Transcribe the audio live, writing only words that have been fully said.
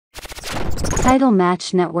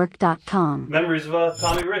TitleMatchNetwork.com. Memories of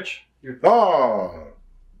Tommy Rich. Oh,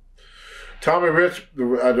 Tommy Rich,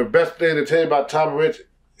 the best thing to tell you about Tommy Rich,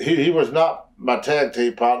 he was not my tag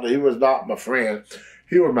team partner. He was not my friend.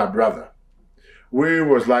 He was my brother. We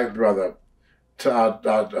was like brother.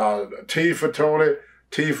 T for Tony,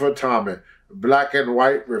 T for Tommy. Black and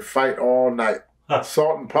white, we fight all night.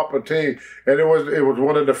 Salt and pepper team. And it was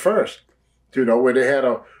one of the first, where they had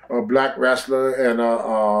a black wrestler and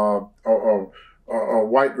a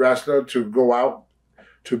white wrestler to go out,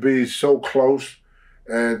 to be so close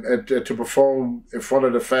and to perform in front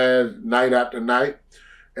of the fans night after night.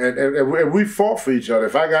 And we fought for each other.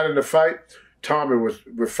 If I got in the fight, Tommy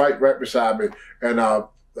would fight right beside me, and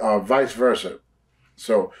vice versa.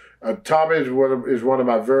 So Tommy is one of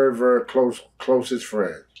my very, very closest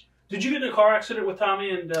friends. Did you get in a car accident with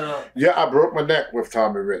Tommy? And Yeah, I broke my neck with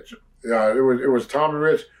Tommy Rich. It was Tommy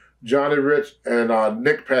Rich, Johnny Rich, and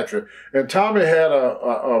Nick Patrick. And Tommy had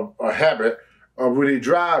a habit of when he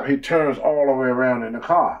drives, he turns all the way around in the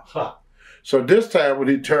car. Huh. So this time when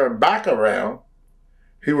he turned back around,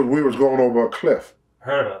 we was going over a cliff.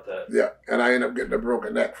 Heard about that. Yeah, and I ended up getting a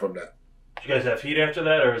broken neck from that. Did you guys have heat after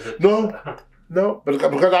that, or is it? No,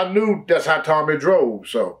 because I knew that's how Tommy drove.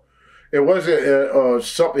 So it wasn't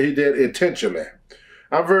something he did intentionally.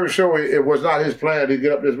 I'm very sure it was not his plan to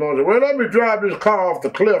get up this morning. Well, let me drive this car off the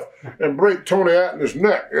cliff and break Tony Atlas'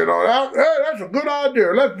 neck. That's a good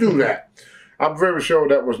idea. Let's do that. I'm very sure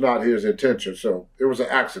that was not his intention. So it was an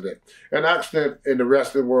accident. An accident in the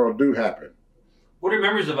wrestling world do happen. What are your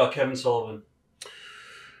memories about Kevin Sullivan?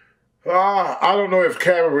 I don't know if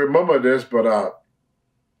Kevin remember this, but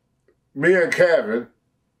me and Kevin,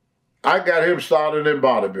 I got him started in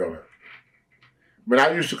bodybuilding. When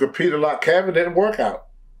I used to compete a lot, Kevin didn't work out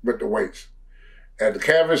with the weights. And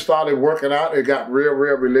Kevin started working out and got real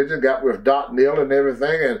religion, got with Doc Neal and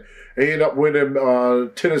everything, and he ended up winning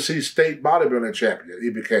Tennessee State bodybuilding champion,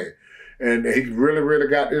 he became. And he really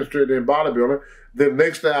got interested in bodybuilding. Then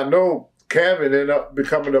next thing I know, Kevin ended up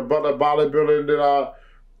becoming a better bodybuilder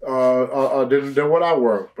than what I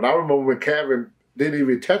were. But I remember when Kevin didn't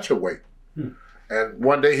even touch a weight. And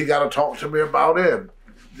one day he got to talk to me about it.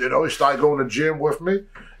 He started going to the gym with me,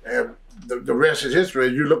 and the rest is history.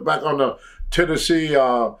 You look back on the Tennessee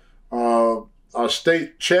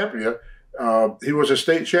state champion. He was a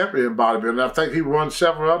state champion in bodybuilding. I think he won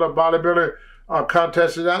several other bodybuilding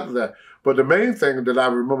contests after that. But the main thing that I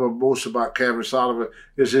remember most about Kevin Sullivan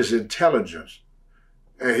is his intelligence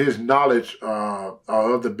and his knowledge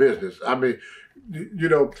of the business. I mean,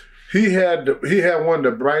 he had one of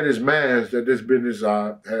the brightest minds that this business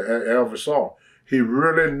ever saw. He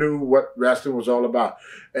really knew what wrestling was all about.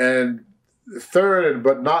 And third,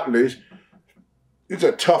 but not least, he's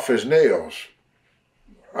as tough as nails.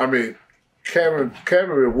 I mean, Kevin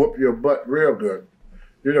would whoop your butt real good.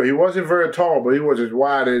 He wasn't very tall, but he was as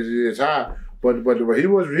wide as he is high. But he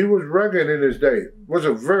was rugged in his day. Was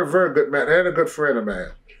a very good man and a good friend of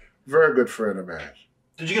mine. Very good friend of mine.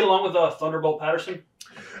 Did you get along with Thunderbolt Patterson?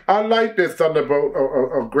 I liked the Thunderbolt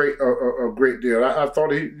a great deal. I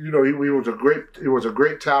thought he was a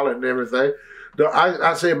great talent and everything.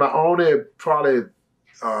 I say my only probably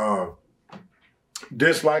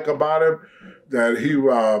dislike about him that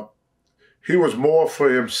he was more for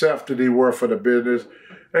himself than he were for the business,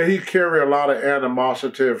 and he carried a lot of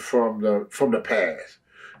animosity from the past.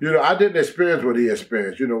 I didn't experience what he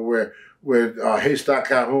experienced. Where Haystack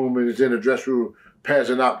Calhoun is in the dressing room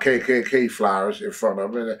passing out KKK flyers in front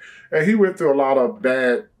of him. And he went through a lot of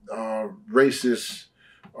bad racist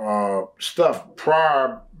stuff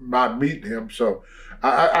prior my meeting him. So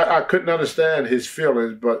I couldn't understand his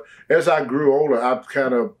feelings. But as I grew older, I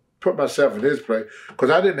kind of put myself in his place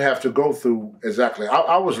because I didn't have to go through exactly.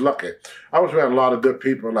 I was lucky. I was around a lot of good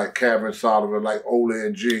people like Kevin Sullivan, like Ole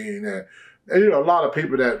and Gene, and a lot of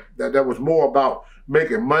people that was more about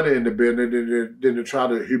making money in the business than to try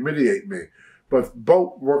to humiliate me. But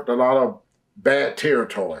Boat worked a lot of bad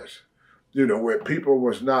territories, where people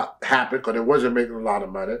was not happy because it wasn't making a lot of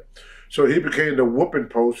money. So he became the whooping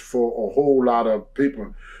post for a whole lot of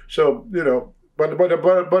people. So,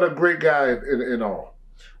 but a great guy in all.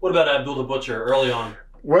 What about Abdul the Butcher early on?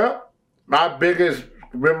 Well, my biggest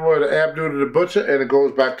memory of Abdul the Butcher, and it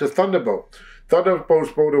goes back to Thunderbolt.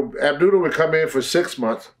 Abdul would come in for 6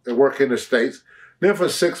 months and work in the States. Then for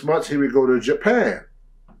 6 months, he would go to Japan.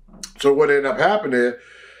 So what ended up happening is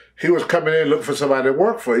he was coming in looking for somebody to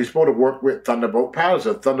work for. He's supposed to work with Thunderbolt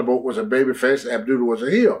Patterson. Thunderbolt was a babyface. Abdullah was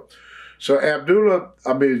a heel. So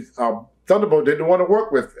Thunderbolt didn't want to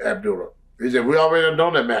work with Abdullah. He said, we already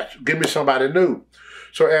done that match. Give me somebody new.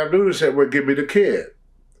 So Abdullah said, well, give me the kid.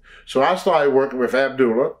 So I started working with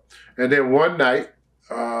Abdullah, and then one night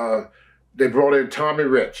they brought in Tommy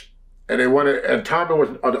Rich, and they wanted, and Tommy was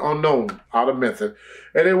an unknown out of Memphis,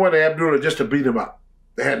 and they wanted Abdullah just to beat him up.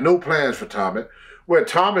 They had no plans for Tommy. Well,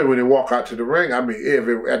 Tommy, when he walked out to the ring, I mean,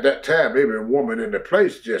 at that time, every woman in the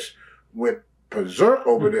place just went berserk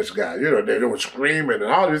over this guy. You know, they were screaming,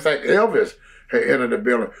 and all you think Elvis had entered the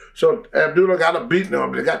building. So Abdullah got a beating on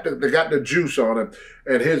him. They got the juice on him,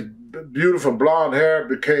 and his beautiful blonde hair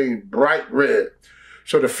became bright red.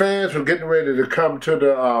 So the fans were getting ready to come to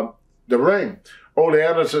the ring. Ole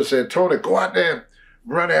Anderson said, "Tony, go out there and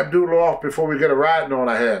run Abdullah off before we get a riding on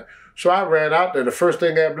our hand." So I ran out there. The first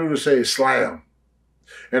thing Abdullah said is slam.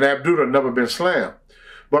 And Abdullah never been slammed.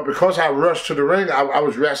 But because I rushed to the ring, I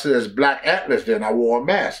was wrestling as Black Atlas then. I wore a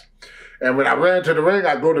mask. And when I ran to the ring,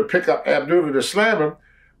 I go to pick up Abdullah to slam him,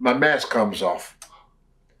 my mask comes off.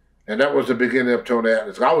 And that was the beginning of Tony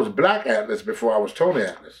Atlas. I was Black Atlas before I was Tony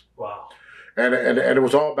Atlas. Wow. And it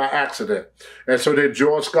was all by accident. And so then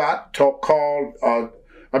George Scott Ole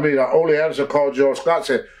Anderson called George Scott,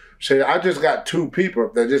 said, "I just got two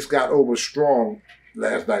people that just got over strong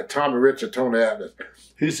last night, Tommy Rich and Tony Atlas."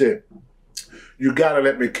 He said, "You got to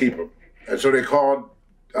let me keep him." And so they called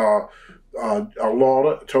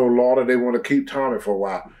Lauder, told Lauder they want to keep Tommy for a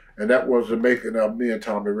while. And that was the making of me and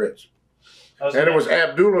Tommy Rich. And it was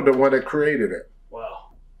Abdullah the one that created it.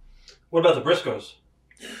 Wow. What about the Briscoes?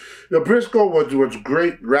 The Briscoe was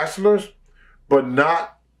great wrestlers, but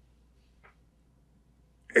not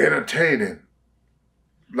entertaining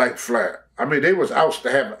like Flair. I mean, they was out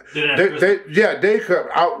to have. They could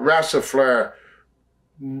out wrestle Flair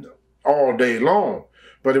all day long,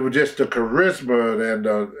 but it was just the charisma and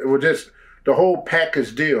it was just the whole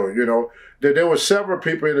package deal. You know, there were several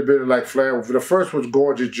people in the business like Flair. The first was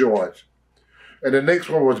Gorgeous George, and the next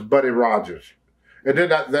one was Buddy Rogers, and then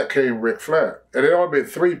that came Ric Flair, and there only been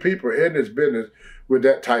three people in this business with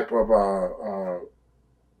that type of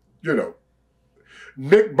you know.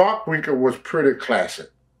 Nick Bockwinkel was pretty classic.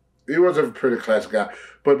 He was a pretty classic guy,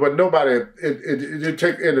 but nobody. You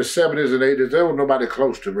take in the 70s and 80s, there was nobody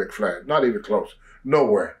close to Ric Flair. Not even close.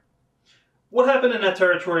 Nowhere. What happened in that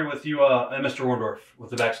territory with you and Mr. Orndorff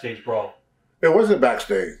with the backstage brawl? It wasn't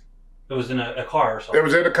backstage. It was in a car or something. It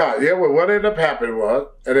was in a car. Yeah. Well, what ended up happening was,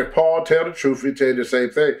 and if Paul tell the truth, he tell you the same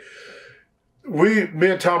thing. Me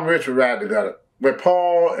and Tom Rich would ride together. With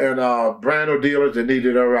Paul and Brando dealers, they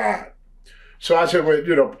needed a ride. So I said, well,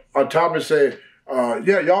 you know, Tommy said,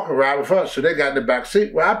 yeah, y'all can ride with us. So they got in the back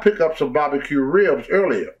seat. Well, I picked up some barbecue ribs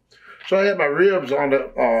earlier. So I had my ribs on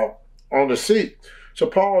the seat. So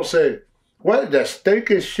Paul said, "What is that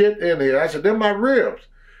stinky shit in here?" I said, "They're my ribs."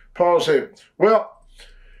 Paul said, "Well,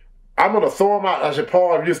 I'm going to throw them out." I said,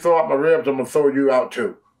 "Paul, if you throw out my ribs, I'm going to throw you out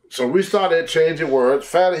too." So we started changing words.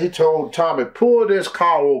 Finally, he told Tommy, "Pull this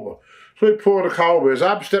car over." So he pulled the car over. As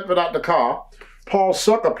I'm stepping out the car, Paul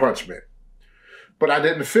sucker punched me. But I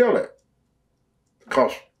didn't feel it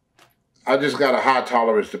because I just got a high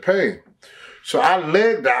tolerance to pain. So I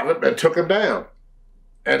legged out him and took him down.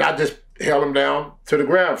 And I just held him down to the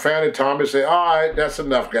ground. Finally, Tommy said, "All right, that's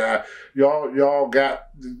enough, guy. Y'all got,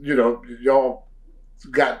 you know, y'all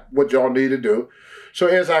got what y'all need to do." So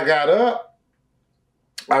as I got up,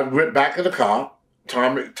 I went back in the car.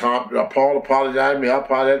 Paul apologized to me. I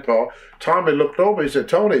apologized to Paul. Tommy looked over. He said,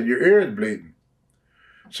 "Tony, your ear is bleeding."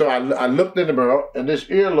 So I looked in the mirror, and this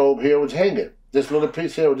earlobe here was hanging. This little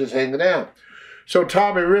piece here was just hanging down. So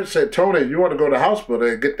Tommy Rich said, "Tony, you want to go to the hospital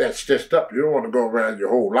and get that stitched up. You don't want to go around your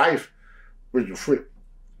whole life with your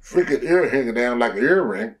freaking ear hanging down like an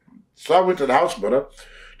earring." So I went to the hospital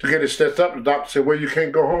to get it stitched up. The doctor said, "Well, you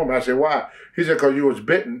can't go home." I said, "Why?" He said, "Because you was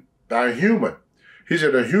bitten by a human." He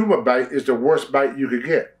said, "A human bite is the worst bite you could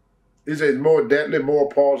get." He said, "It's more deadly, more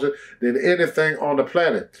poison than anything on the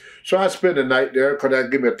planet." So I spent the night there because that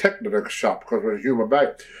gave me a technical shock because it was a human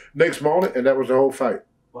bite. Next morning, and that was the whole fight.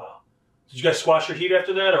 Wow. Did you guys squash your heat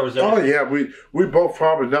after that, or was that? Oh yeah, we both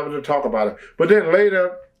promised never to talk about it. But then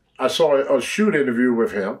later, I saw a shoot interview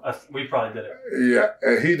with him. We probably did it. Yeah,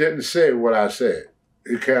 and he didn't say what I said.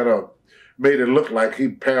 He kind of made it look like he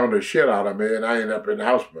pounded the shit out of me, and I ended up in the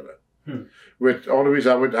hospital. Which the only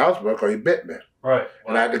reason I went to the hospital because he bit me. Right.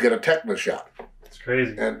 And I had to get a tetanus shot. It's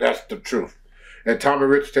crazy. And that's the truth. And Tommy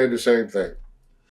Rich said the same thing.